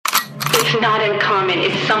It's not uncommon.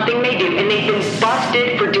 It's something they do, and they've been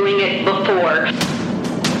busted for doing it before.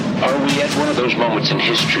 Are we at one of those moments in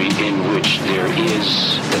history in which there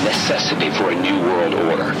is the necessity for a new world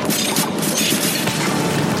order?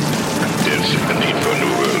 There's a need for a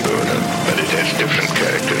new world order, but it has different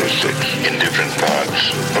characteristics in different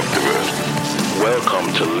parts of the world.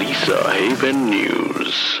 Welcome to Lisa Haven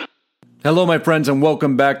News. Hello, my friends, and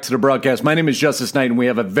welcome back to the broadcast. My name is Justus Knight, and we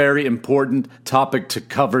have a very important topic to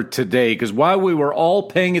cover today, because while we were all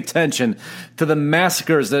paying attention to the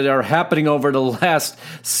massacres that are happening over the last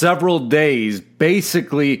several days,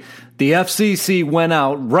 basically the FCC went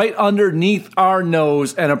out right underneath our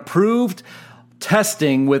nose and approved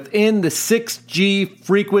testing within the 6G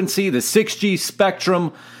frequency, the 6G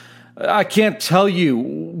spectrum. I can't tell you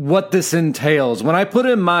what this entails. When I put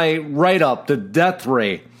in my write-up, the death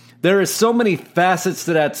ray, there is so many facets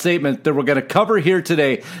to that statement that we're going to cover here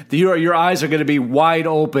today. Your eyes are going to be wide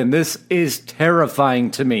open. This is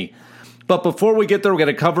terrifying to me. But before we get there, we're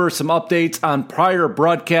going to cover some updates on prior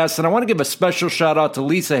broadcasts. And I want to give a special shout out to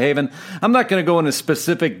Lisa Haven. I'm not going to go into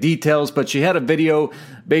specific details, but she had a video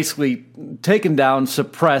basically taken down,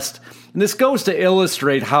 suppressed. And this goes to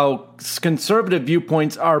illustrate how conservative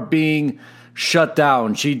viewpoints are being shut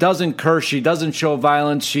down. She doesn't curse. She doesn't show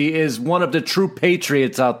violence. She is one of the true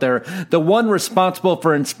patriots out there, the one responsible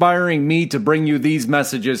for inspiring me to bring you these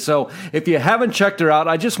messages. So if you haven't checked her out,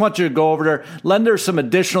 I just want you to go over there, lend her some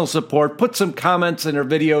additional support, put some comments in her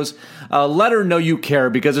videos, let her know you care,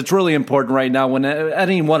 because it's really important right now when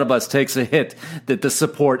any one of us takes a hit that the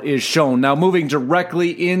support is shown. Now, moving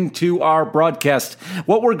directly into our broadcast,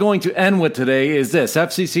 what we're going to end with today is this: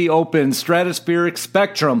 FCC opens stratospheric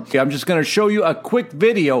spectrum. I'm just going to show you a quick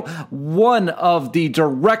video, one of the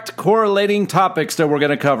direct correlating topics that we're going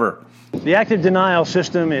to cover. The active denial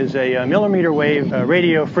system is a millimeter wave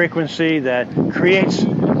radio frequency that creates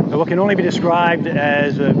what can only be described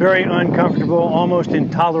as a very uncomfortable, almost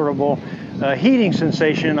intolerable heating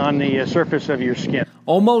sensation on the surface of your skin.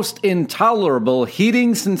 Almost intolerable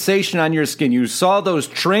heating sensation on your skin. You saw those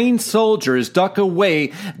trained soldiers duck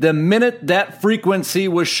away the minute that frequency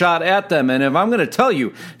was shot at them. And if I'm going to tell you,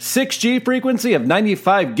 6G frequency of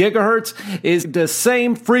 95 gigahertz is the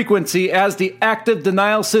same frequency as the active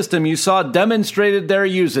denial system you saw demonstrated their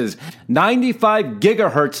uses. 95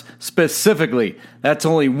 gigahertz specifically. That's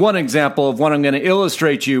only one example of what I'm going to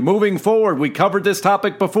illustrate you. Moving forward, we covered this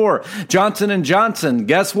topic before. Johnson & Johnson,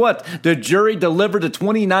 guess what? The jury delivered a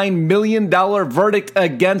 $29 million verdict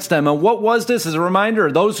against them. And what was this? As a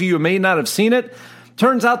reminder, those of you who may not have seen it,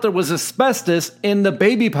 turns out there was asbestos in the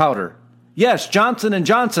baby powder. Yes, Johnson &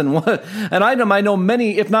 Johnson, an item I know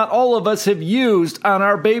many, if not all of us, have used on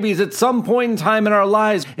our babies at some point in time in our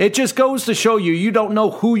lives. It just goes to show you don't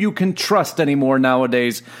know who you can trust anymore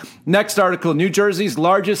nowadays. Next article, New Jersey's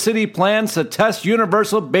largest city plans to test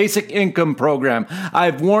universal basic income program.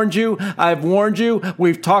 I've warned you.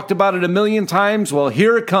 We've talked about it a million times. Well,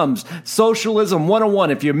 here it comes. Socialism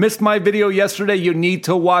 101. If you missed my video yesterday, you need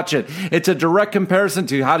to watch it. It's a direct comparison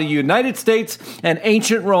to how the United States and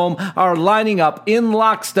ancient Rome are lining up in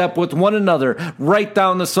lockstep with one another right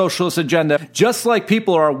down the socialist agenda. Just like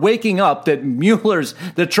people are waking up that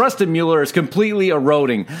the trust in Mueller is completely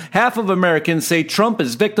eroding. Half of Americans say Trump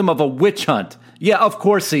is victim of a witch hunt. Yeah, of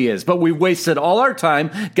course he is, but we wasted all our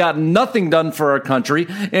time, got nothing done for our country,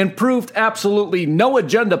 and proved absolutely no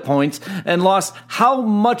agenda points, and lost how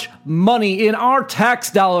much money in our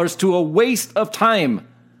tax dollars to a waste of time.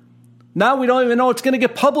 Now we don't even know it's going to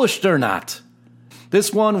get published or not.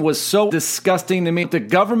 This one was so disgusting to me. The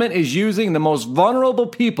government is using the most vulnerable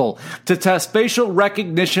people to test facial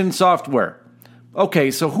recognition software.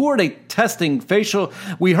 Okay, so who are they testing facial?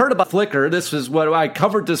 We heard about Flickr. This is what I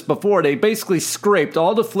covered this before. They basically scraped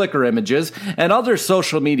all the Flickr images and other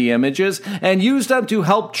social media images and used them to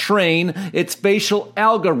help train its facial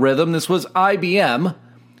algorithm. This was IBM.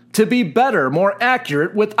 To be better, more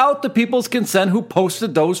accurate, without the people's consent who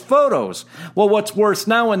posted those photos. Well, what's worse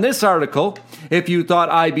now in this article, if you thought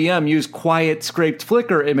IBM used quiet scraped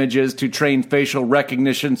Flickr images to train facial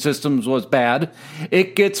recognition systems was bad,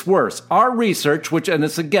 it gets worse. Our research,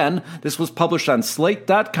 this was published on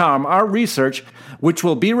Slate.com, our research, which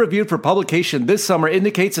will be reviewed for publication this summer,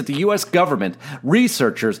 indicates that the U.S. government,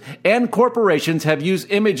 researchers, and corporations have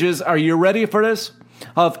used images, are you ready for this?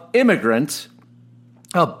 Of immigrants,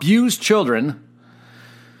 abused children.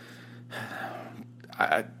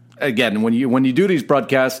 Again, when you do these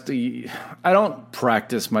broadcasts, I don't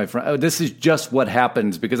practice, my friend. This is just what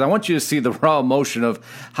happens, because I want you to see the raw emotion of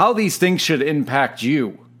how these things should impact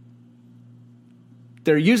you.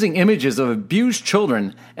 They're using images of abused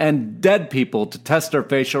children and dead people to test their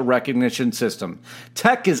facial recognition system.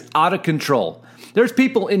 Tech is out of control. There's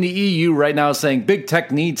people in the EU right now saying big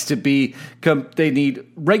tech needs to be, they need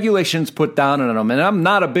regulations put down on them. And I'm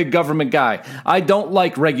not a big government guy. I don't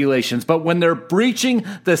like regulations. But when they're breaching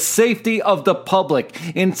the safety of the public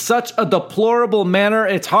in such a deplorable manner,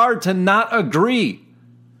 it's hard to not agree.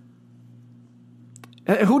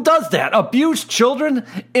 Who does that? Abused children,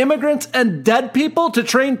 immigrants, and dead people to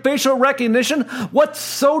train facial recognition? What's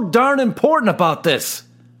so darn important about this?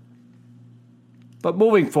 But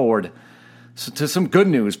moving forward, to some good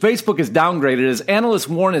news. Facebook is downgraded as analysts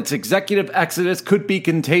warn its executive exodus could be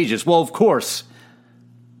contagious. Well, of course,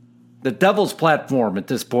 the devil's platform at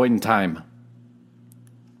this point in time.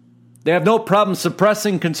 They have no problem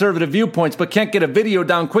suppressing conservative viewpoints, but can't get a video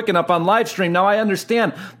down quick enough on live stream. Now, I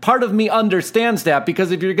understand. Part of me understands that,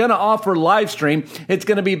 because if you're going to offer live stream, it's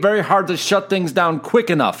going to be very hard to shut things down quick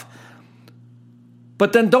enough.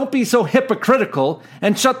 But then don't be so hypocritical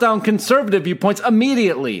and shut down conservative viewpoints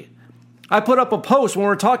immediately. I put up a post when we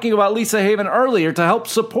were talking about Lisa Haven earlier to help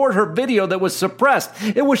support her video that was suppressed.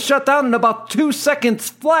 It was shut down in about 2 seconds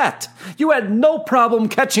flat. You had no problem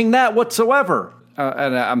catching that whatsoever.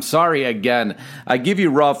 And I'm sorry again. I give you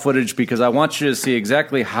raw footage because I want you to see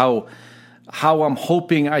exactly how I'm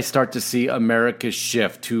hoping I start to see America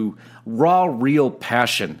shift to raw, real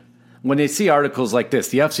passion. When they see articles like this,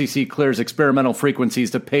 the FCC clears experimental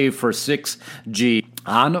frequencies to pay for 6G.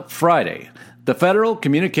 On Friday, the Federal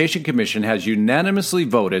Communication Commission has unanimously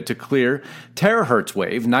voted to clear terahertz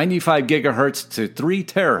wave, 95 gigahertz to 3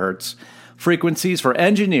 terahertz, frequencies for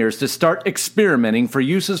engineers to start experimenting for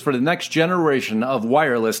uses for the next generation of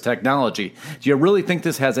wireless technology. Do you really think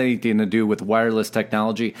this has anything to do with wireless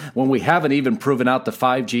technology when we haven't even proven out the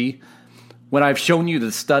 5G? When I've shown you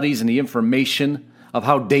the studies and the information of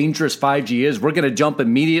how dangerous 5G is, we're going to jump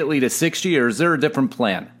immediately to 6G, or is there a different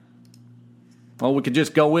plan? Well, we could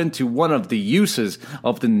just go into one of the uses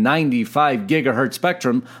of the 95 gigahertz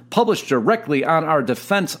spectrum published directly on our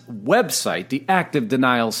defense website, the Active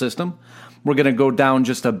Denial System. We're going to go down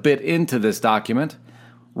just a bit into this document,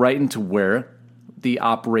 right into where the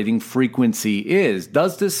operating frequency is.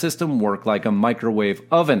 Does this system work like a microwave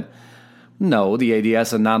oven? No, the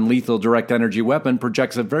ADS, a non-lethal direct energy weapon,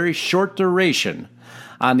 projects a very short duration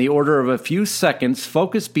on the order of a few seconds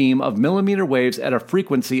focus beam of millimeter waves at a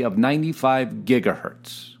frequency of 95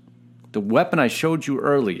 gigahertz. The weapon I showed you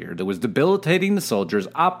earlier that was debilitating the soldiers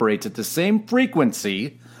operates at the same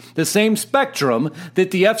frequency, the same spectrum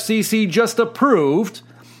that the FCC just approved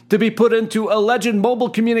to be put into alleged mobile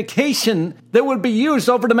communication that would be used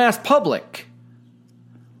over the mass public.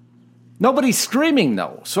 Nobody's screaming,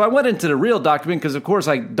 though. So I went into the real document because, of course,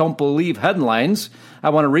 I don't believe headlines.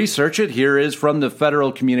 I want to research it. Here is from the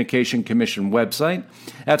Federal Communication Commission website.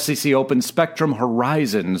 FCC opens spectrum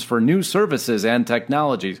horizons for new services and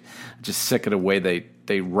technologies. I'm just sick of the way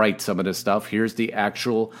they write some of this stuff. Here's the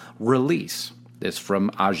actual release. This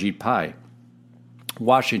from Ajit Pai.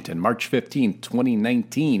 Washington, March 15,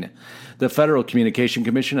 2019. The Federal Communication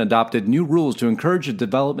Commission adopted new rules to encourage the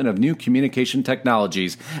development of new communication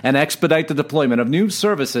technologies and expedite the deployment of new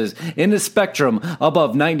services in the spectrum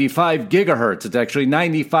above 95 gigahertz. It's actually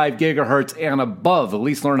 95 gigahertz and above. At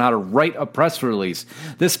least learn how to write a press release.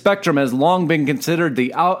 This spectrum has long been considered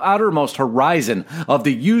the outermost horizon of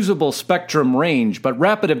the usable spectrum range, but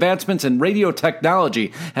rapid advancements in radio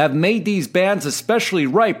technology have made these bands especially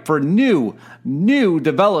ripe for new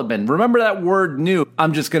development. Remember that word new.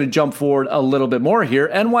 I'm just going to jump forward a little bit more here.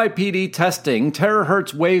 NYPD testing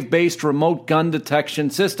terahertz wave-based remote gun detection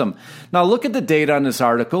system. Now look at the date on this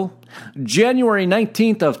article. January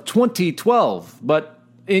 19th of 2012. But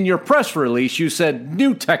in your press release, you said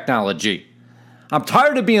new technology. I'm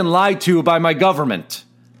tired of being lied to by my government.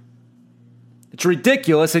 It's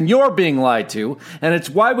ridiculous, and you're being lied to, and it's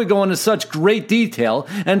why we go into such great detail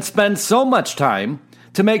and spend so much time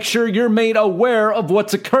to make sure you're made aware of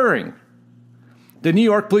what's occurring. The New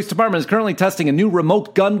York Police Department is currently testing a new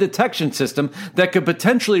remote gun detection system that could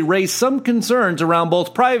potentially raise some concerns around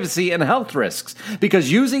both privacy and health risks,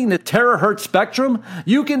 because using the terahertz spectrum,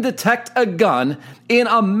 you can detect a gun in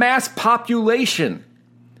a mass population.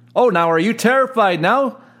 Oh, now are you terrified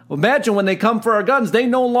now? Imagine when they come for our guns, they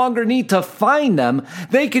no longer need to find them.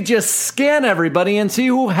 They could just scan everybody and see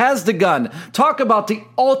who has the gun. Talk about the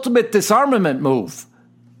ultimate disarmament move.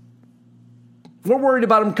 We're worried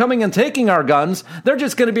about them coming and taking our guns. They're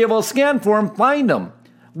just going to be able to scan for them, find them.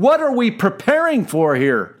 What are we preparing for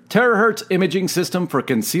here? Terahertz imaging system for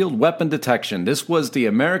concealed weapon detection. This was the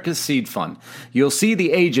America's Seed Fund. You'll see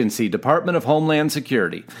the agency, Department of Homeland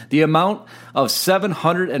Security. The amount of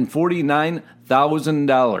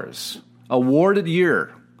 $749,000. Awarded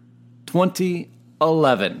year,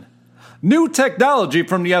 2011. New technology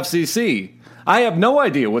from the FCC. I have no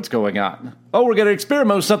idea what's going on. Oh, we're going to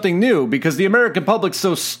experiment with something new because the American public's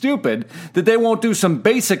so stupid that they won't do some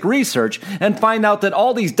basic research and find out that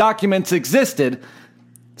all these documents existed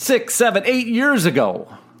 6, 7, 8 years ago.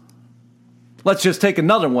 Let's just take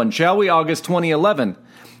another one, shall we? August 2011.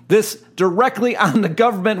 This directly on the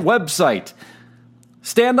government website.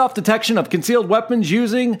 Standoff detection of concealed weapons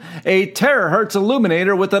using a terahertz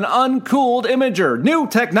illuminator with an uncooled imager. New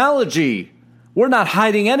technology. We're not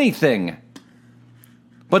hiding anything.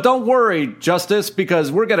 But don't worry, Justus,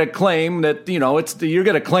 because we're going to claim that, you're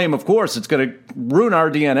going to claim, of course, it's going to ruin our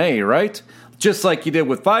DNA, right? Just like you did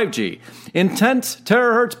with 5G. Intense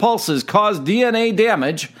terahertz pulses cause DNA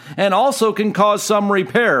damage and also can cause some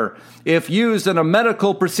repair if used in a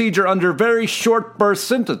medical procedure under very short burst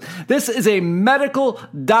symptoms. This is a medical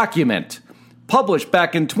document published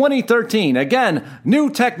back in 2013. Again,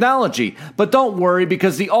 new technology. But don't worry,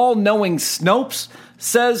 because the all-knowing Snopes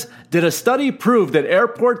says, did a study prove that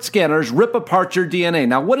airport scanners rip apart your DNA?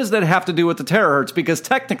 Now, what does that have to do with the terahertz? Because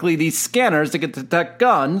technically, these scanners that can detect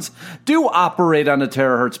guns do operate on the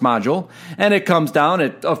terahertz module, and it comes down,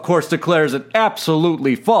 it of course declares it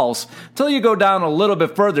absolutely false, until you go down a little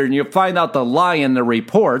bit further and you find out the lie in the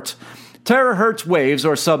report. Terahertz waves,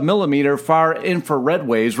 or submillimeter far infrared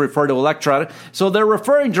waves, refer to electronic. So they're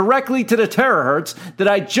referring directly to the terahertz that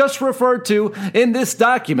I just referred to in this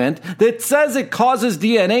document that says it causes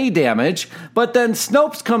DNA damage, but then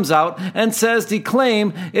Snopes comes out and says the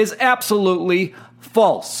claim is absolutely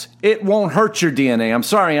false. It won't hurt your DNA. I'm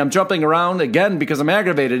sorry, I'm jumping around again because I'm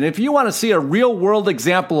aggravated. And if you want to see a real world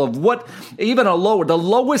example of what even the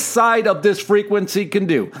lowest side of this frequency can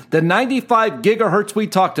do, the 95 gigahertz we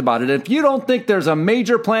talked about it, if you don't think there's a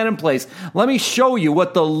major plan in place, let me show you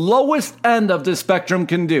what the lowest end of the spectrum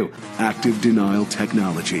can do. Active denial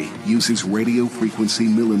technology uses radio frequency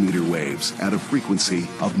millimeter waves at a frequency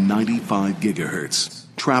of 95 gigahertz.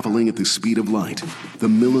 Traveling at the speed of light, the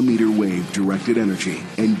millimeter wave directed energy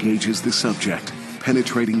engages the subject,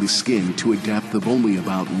 penetrating the skin to a depth of only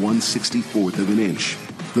about 1/64th of an inch.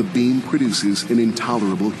 The beam produces an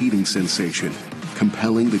intolerable heating sensation,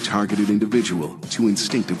 compelling the targeted individual to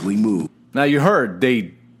instinctively move. Now you heard,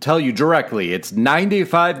 they tell you directly, it's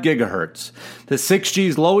 95 gigahertz. The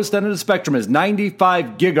 6G's lowest end of the spectrum is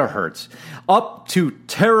 95 gigahertz, up to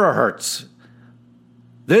terahertz.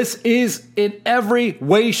 This is in every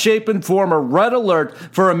way, shape, and form a red alert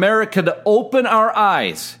for America to open our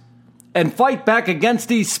eyes and fight back against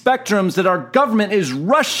these spectrums that our government is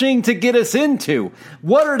rushing to get us into.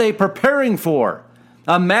 What are they preparing for?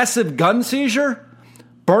 A massive gun seizure?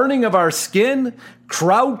 Burning of our skin?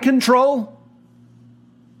 Crowd control?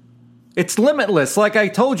 It's limitless, like I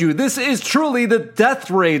told you. This is truly the death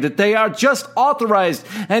ray that they are just authorized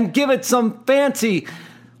and give it some fancy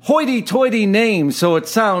hoity-toity name so it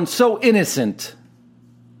sounds so innocent.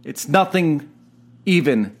 It's nothing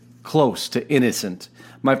even close to innocent.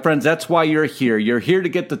 My friends, that's why you're here. You're here to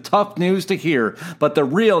get the tough news to hear, but the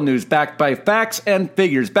real news backed by facts and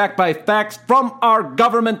figures, backed by facts from our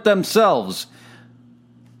government themselves.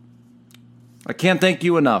 I can't thank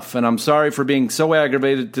you enough, and I'm sorry for being so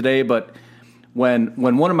aggravated today, but when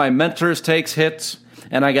one of my mentors takes hits,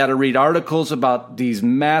 and I got to read articles about these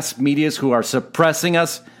mass medias who are suppressing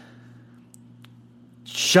us,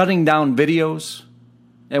 shutting down videos,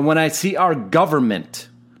 and when I see our government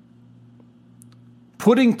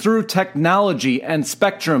putting through technology and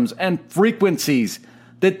spectrums and frequencies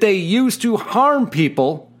that they use to harm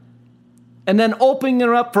people, and then opening it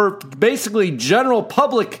up for basically general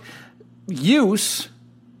public use,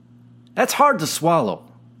 that's hard to swallow.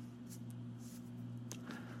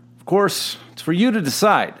 Of course, it's for you to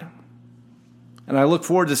decide. And I look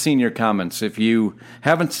forward to seeing your comments. If you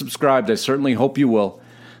haven't subscribed, I certainly hope you will.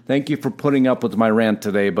 Thank you for putting up with my rant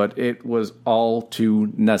today, but it was all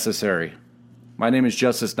too necessary. My name is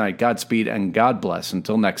Justus Knight. Godspeed and God bless.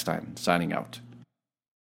 Until next time, signing out.